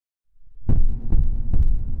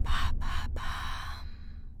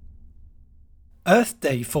Earth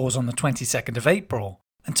Day falls on the 22nd of April,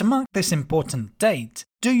 and to mark this important date,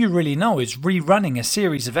 Do You Really Know is rerunning a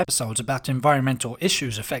series of episodes about environmental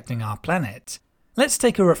issues affecting our planet. Let's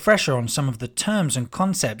take a refresher on some of the terms and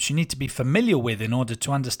concepts you need to be familiar with in order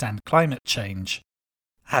to understand climate change.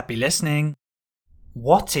 Happy listening!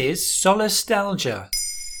 What is solastalgia?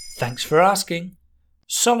 Thanks for asking.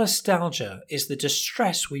 Solastalgia is the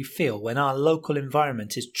distress we feel when our local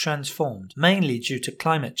environment is transformed, mainly due to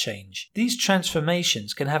climate change. These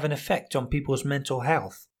transformations can have an effect on people's mental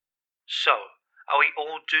health. So, are we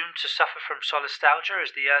all doomed to suffer from solastalgia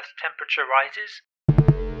as the Earth's temperature rises?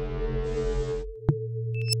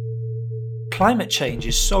 Climate change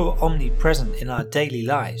is so omnipresent in our daily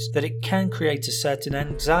lives that it can create a certain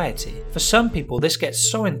anxiety. For some people, this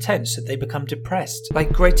gets so intense that they become depressed,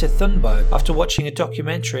 like Greta Thunberg after watching a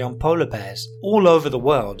documentary on polar bears. All over the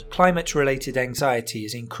world, climate-related anxiety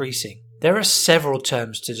is increasing. There are several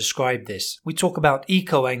terms to describe this. We talk about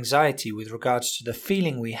eco-anxiety with regards to the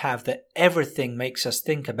feeling we have that everything makes us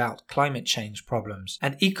think about climate change problems,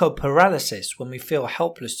 and eco-paralysis when we feel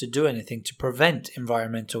helpless to do anything to prevent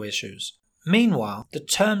environmental issues. Meanwhile, the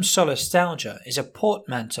term solastalgia is a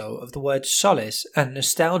portmanteau of the word solace and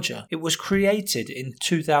nostalgia. It was created in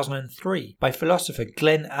 2003 by philosopher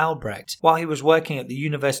Glenn Albrecht while he was working at the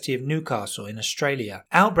University of Newcastle in Australia.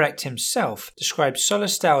 Albrecht himself describes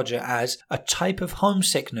solastalgia as a type of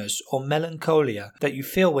homesickness or melancholia that you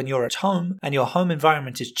feel when you're at home and your home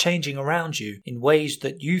environment is changing around you in ways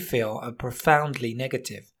that you feel are profoundly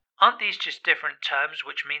negative. Aren't these just different terms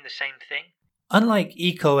which mean the same thing? Unlike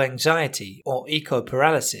eco-anxiety or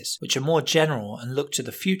eco-paralysis, which are more general and look to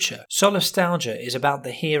the future, solastalgia is about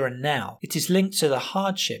the here and now. It is linked to the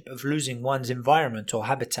hardship of losing one's environment or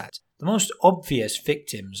habitat. The most obvious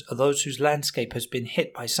victims are those whose landscape has been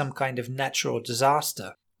hit by some kind of natural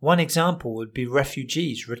disaster. One example would be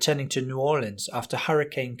refugees returning to New Orleans after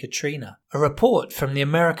Hurricane Katrina. A report from the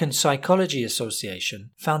American Psychology Association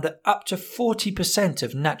found that up to 40%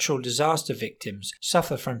 of natural disaster victims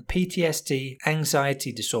suffer from PTSD,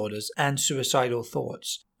 anxiety disorders, and suicidal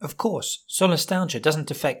thoughts. Of course, solastalgia doesn't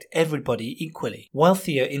affect everybody equally.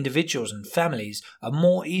 Wealthier individuals and families are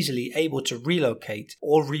more easily able to relocate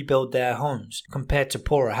or rebuild their homes compared to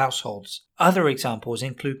poorer households. Other examples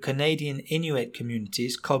include Canadian Inuit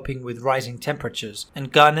communities coping with rising temperatures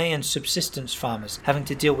and Ghanaian subsistence farmers having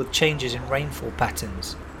to deal with changes in rainfall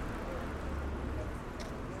patterns.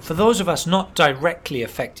 For those of us not directly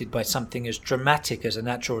affected by something as dramatic as a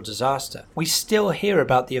natural disaster, we still hear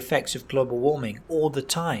about the effects of global warming all the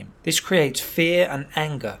time. This creates fear and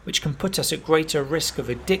anger, which can put us at greater risk of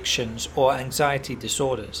addictions or anxiety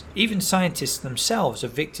disorders. Even scientists themselves are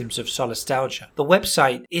victims of solastalgia. The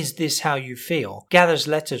website Is This How You Feel gathers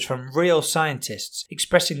letters from real scientists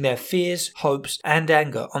expressing their fears, hopes, and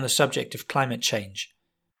anger on the subject of climate change.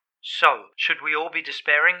 So, should we all be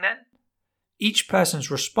despairing then? Each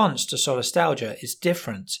person's response to solastalgia is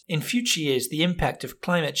different. In future years, the impact of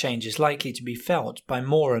climate change is likely to be felt by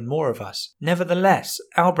more and more of us. Nevertheless,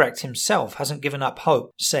 Albrecht himself hasn't given up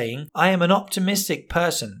hope, saying, "I am an optimistic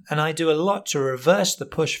person and I do a lot to reverse the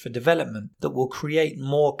push for development that will create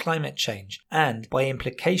more climate change and, by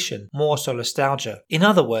implication, more solastalgia." In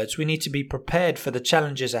other words, we need to be prepared for the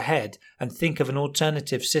challenges ahead and think of an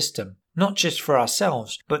alternative system, not just for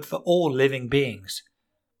ourselves, but for all living beings.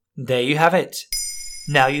 There you have it.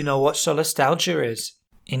 Now you know what solastalgia is.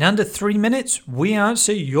 In under 3 minutes, we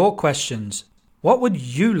answer your questions. What would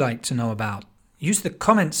you like to know about? Use the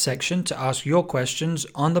comments section to ask your questions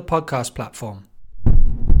on the podcast platform.